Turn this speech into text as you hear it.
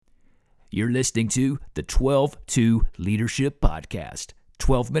You're listening to the 12-2 Leadership Podcast.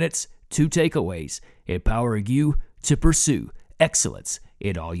 12 minutes, 2 takeaways, empowering you to pursue excellence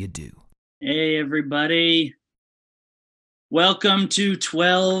in all you do. Hey, everybody. Welcome to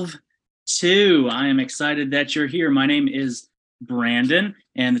 12-2. I am excited that you're here. My name is Brandon,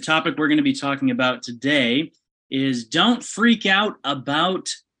 and the topic we're going to be talking about today is don't freak out about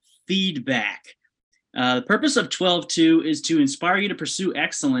feedback. The purpose of 12-2 is to inspire you to pursue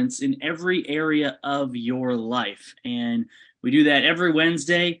excellence in every area of your life. And we do that every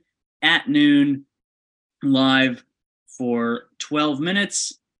Wednesday at noon, live for 12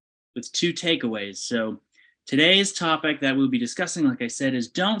 minutes with 2 takeaways. So today's topic that we'll be discussing, like I said, is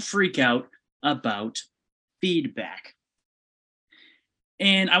don't freak out about feedback.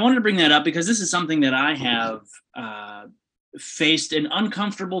 And I wanted to bring that up because this is something that I have faced an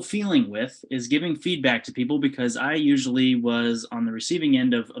uncomfortable feeling with, is giving feedback to people, because I usually was on the receiving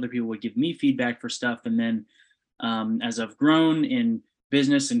end of other people would give me feedback for stuff. And then as I've grown in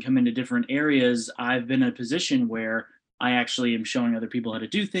business and come into different areas, I've been in a position where I actually am showing other people how to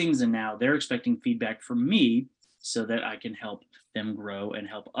do things, and now they're expecting feedback from me so that I can help them grow and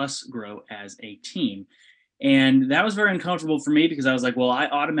help us grow as a team. And that was very uncomfortable for me because I was like, well, I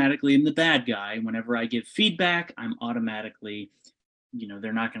automatically am the bad guy. Whenever I give feedback, I'm automatically,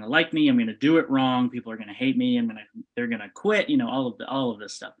 they're not going to like me. I'm going to do it wrong. People are going to hate me. They're going to quit, all of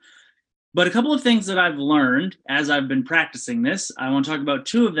this stuff. But a couple of things that I've learned as I've been practicing this, I want to talk about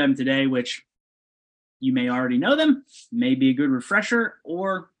 2 of them today, which you may already know them, may be a good refresher,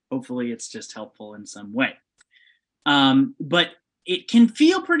 or hopefully it's just helpful in some way. But it can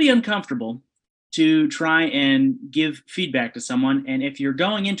feel pretty uncomfortable to try and give feedback to someone. And if you're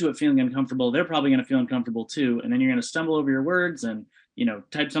going into it feeling uncomfortable, they're probably going to feel uncomfortable too. And then you're going to stumble over your words and,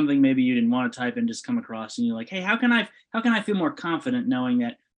 type something maybe you didn't want to type and just come across. And you're like, hey, how can I feel more confident knowing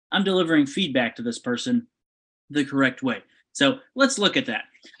that I'm delivering feedback to this person the correct way? So let's look at that.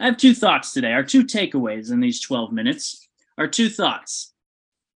 I have 2 thoughts today. Our 2 takeaways in these 12 minutes are 2 thoughts.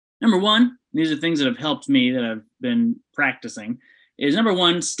 Number 1, these are things that have helped me that I've been practicing, is number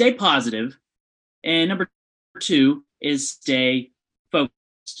 1, stay positive. And number 2 is stay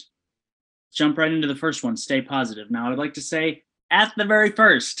focused. Jump right into the first one, stay positive. Now, I'd like to say at the very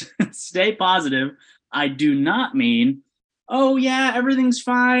first, stay positive. I do not mean, oh yeah, everything's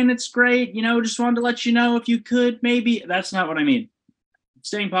fine, it's great, just wanted to let you know if you could, maybe. That's not what I mean.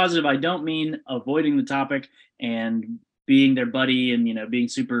 Staying positive, I don't mean avoiding the topic and being their buddy and, being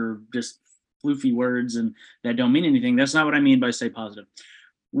super just floofy words and that don't mean anything. That's not what I mean by stay positive.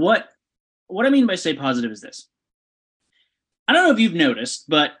 What I mean by stay positive is this. I don't know if you've noticed,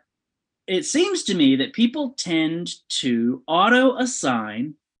 but it seems to me that people tend to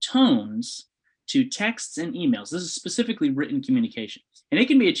auto-assign tones to texts and emails. This is specifically written communication. And it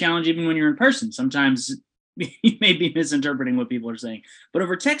can be a challenge even when you're in person. Sometimes you may be misinterpreting what people are saying. But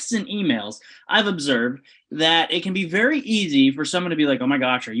over texts and emails, I've observed that it can be very easy for someone to be like, oh my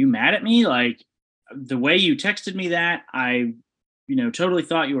gosh, are you mad at me? Like, the way you texted me that, I totally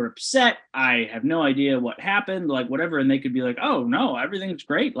thought you were upset. I have no idea what happened, like whatever. And they could be like, oh no, everything's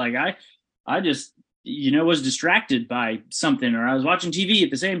great. Like I just, was distracted by something, or I was watching TV at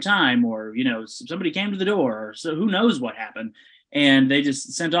the same time, or, somebody came to the door, or so who knows what happened. And they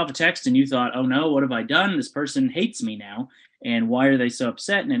just sent off a text and you thought, oh no, what have I done? This person hates me now. And why are they so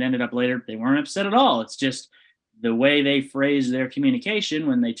upset? And it ended up later, they weren't upset at all. It's just the way they phrased their communication.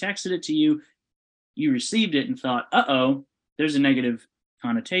 When they texted it to you, you received it and thought, uh-oh, there's a negative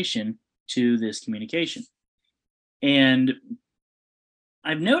connotation to this communication. And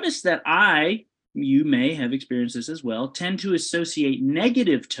I've noticed that you may have experienced this as well, tend to associate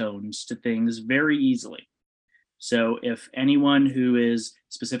negative tones to things very easily. So if anyone who is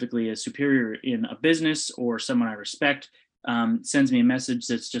specifically a superior in a business or someone I respect sends me a message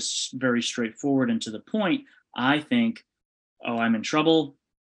that's just very straightforward and to the point, I think, oh, I'm in trouble.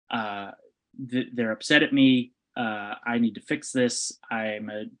 They're upset at me. I need to fix this. I'm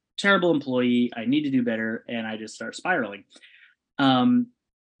a terrible employee. I need to do better. And I just start spiraling.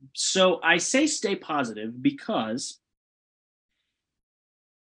 So I say stay positive because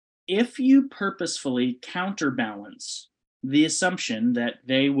if you purposefully counterbalance the assumption that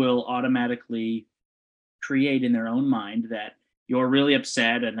they will automatically create in their own mind that you're really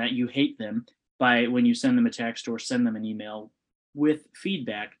upset and that you hate them by when you send them a text or send them an email with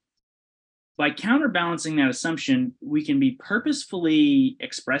feedback, by counterbalancing that assumption, we can be purposefully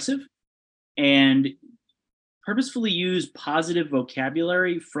expressive and purposefully use positive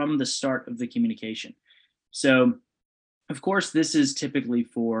vocabulary from the start of the communication. So, of course, this is typically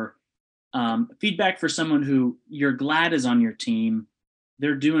for feedback for someone who you're glad is on your team,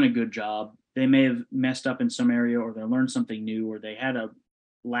 they're doing a good job. They may have messed up in some area, or they learned something new, or they had a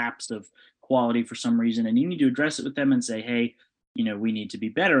lapse of quality for some reason, and you need to address it with them and say, hey, we need to be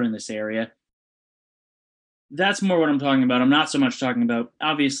better in this area. That's more what I'm talking about. I'm not so much talking about,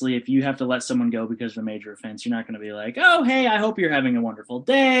 obviously, if you have to let someone go because of a major offense, you're not going to be like, oh, hey, I hope you're having a wonderful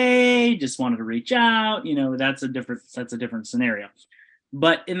day. Just wanted to reach out. That's a different scenario.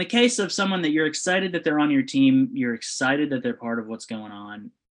 But in the case of someone that you're excited that they're on your team, you're excited that they're part of what's going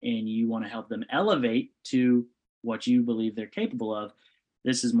on, and you want to help them elevate to what you believe they're capable of,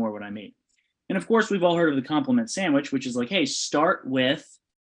 this is more what I mean. And of course, we've all heard of the compliment sandwich, which is like, hey, start with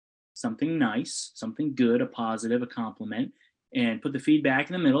something nice, something good, a positive, a compliment, and put the feedback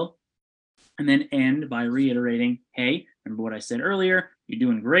in the middle, and then end by reiterating, hey, remember what I said earlier, you're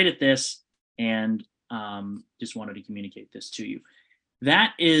doing great at this, and just wanted to communicate this to you.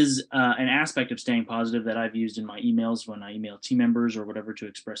 That is an aspect of staying positive that I've used in my emails when I email team members or whatever to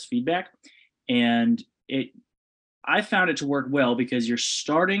express feedback. And I found it to work well because you're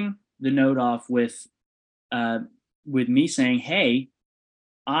starting the note off with me saying, hey,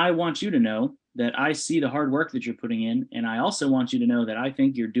 I want you to know that I see the hard work that you're putting in, and I also want you to know that I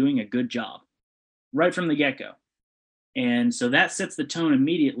think you're doing a good job right from the get-go. And so that sets the tone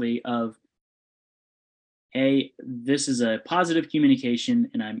immediately of, hey, this is a positive communication,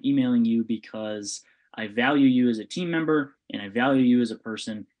 and I'm emailing you because I value you as a team member, and I value you as a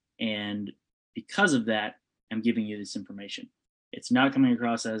person, and because of that, I'm giving you this information. It's not coming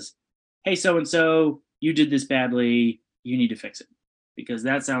across as, hey, so-and-so, you did this badly, you need to fix it. Because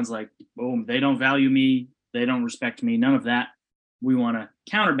that sounds like, boom, they don't value me, they don't respect me, none of that. We want to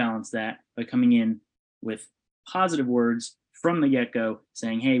counterbalance that by coming in with positive words from the get-go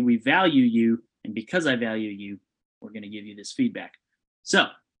saying, hey, we value you, and because I value you, we're going to give you this feedback. So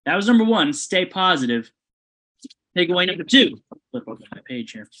that was number one, stay positive. Takeaway number two, flip over my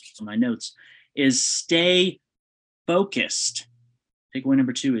page here, so my notes, is stay focused. Takeaway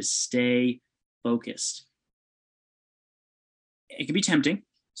number two is stay focused. It can be tempting,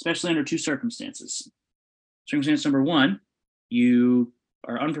 especially under two circumstances. Circumstance number one, you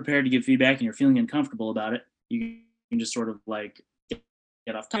are unprepared to give feedback and you're feeling uncomfortable about it. You can just sort of like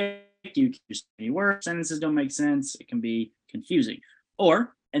get off topic. You can use any words, sentences don't make sense. It can be confusing.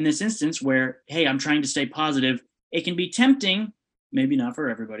 Or in this instance where, hey, I'm trying to stay positive, it can be tempting, maybe not for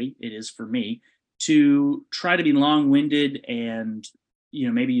everybody, it is for me, to try to be long-winded and,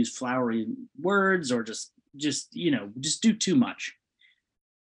 maybe use flowery words or just do too much.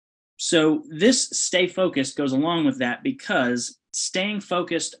 So this stay focused goes along with that because staying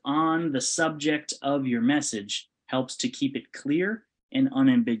focused on the subject of your message helps to keep it clear and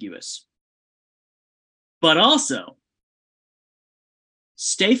unambiguous. But also,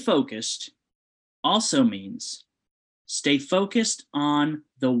 stay focused also means stay focused on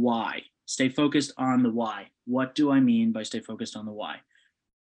the why. Stay focused on the why. What do I mean by stay focused on the why?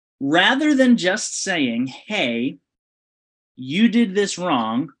 Rather than just saying, hey, you did this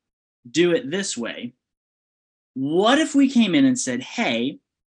wrong, do it this way. What if we came in and said, hey,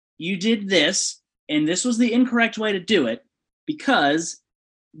 you did this, and this was the incorrect way to do it because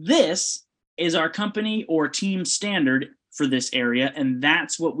this is our company or team standard for this area, and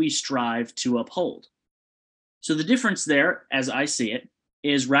that's what we strive to uphold. So the difference there, as I see it,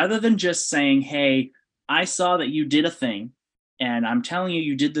 is rather than just saying, hey, I saw that you did a thing, and I'm telling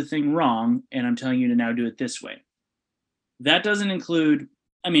you did the thing wrong, and I'm telling you to now do it this way. That doesn't include,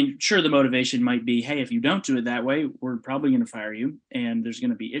 sure, the motivation might be, hey, if you don't do it that way, we're probably going to fire you, and there's going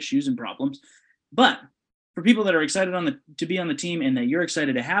to be issues and problems. But for people that are excited to be on the team and that you're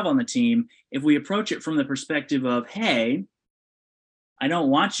excited to have on the team, if we approach it from the perspective of, hey, I don't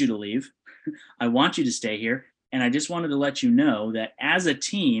want you to leave, I want you to stay here, and I just wanted to let you know that as a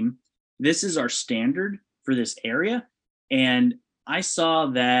team, this is our standard for this area, and I saw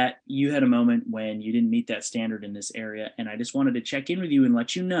that you had a moment when you didn't meet that standard in this area, and I just wanted to check in with you and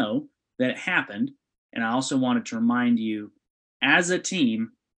let you know that it happened. And I also wanted to remind you, as a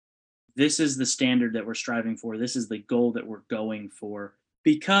team, this is the standard that we're striving for. This is the goal that we're going for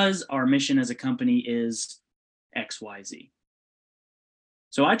because our mission as a company is XYZ.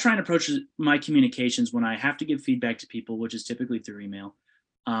 So I try and approach my communications when I have to give feedback to people, which is typically through email.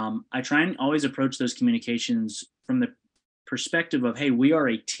 I try and always approach those communications from the perspective of, hey, we are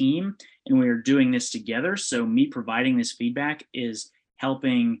a team and we are doing this together. So me providing this feedback is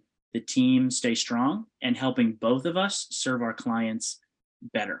helping the team stay strong and helping both of us serve our clients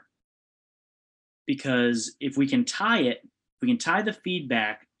better. Because if we can tie the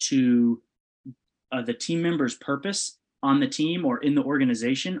feedback to the team member's purpose on the team or in the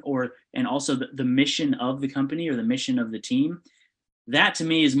organization, and also the mission of the company or the mission of the team, that to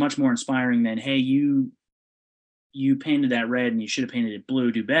me is much more inspiring than, hey, you painted that red and you should have painted it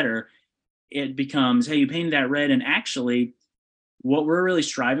blue, do better. It becomes, hey, you painted that red, and actually what we're really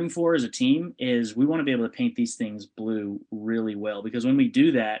striving for as a team is we want to be able to paint these things blue really well, because when we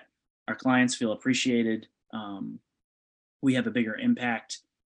do that, our clients feel appreciated. We have a bigger impact,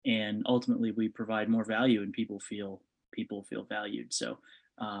 and ultimately we provide more value, and people feel valued. So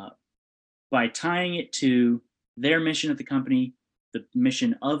by tying it to their mission at the company, the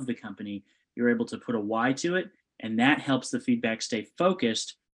mission of the company, you're able to put a why to it, and that helps the feedback stay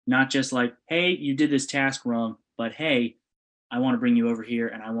focused, not just like, hey, you did this task wrong, but hey, I want to bring you over here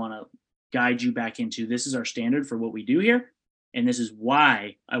and I want to guide you back into, this is our standard for what we do here, and this is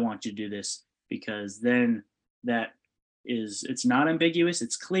why I want you to do this, because then it's not ambiguous,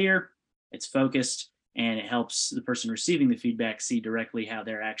 it's clear, it's focused, and it helps the person receiving the feedback see directly how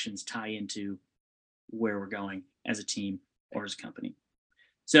their actions tie into where we're going as a team or as a company.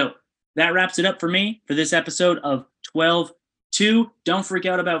 So that wraps it up for me for this episode of 12-2. Don't freak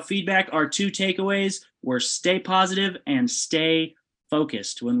out about feedback. Our 2 takeaways were stay positive and stay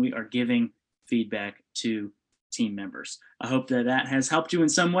focused when we are giving feedback to team members. I hope that has helped you in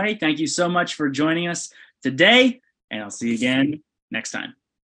some way. Thank you so much for joining us today, and I'll see you again next time.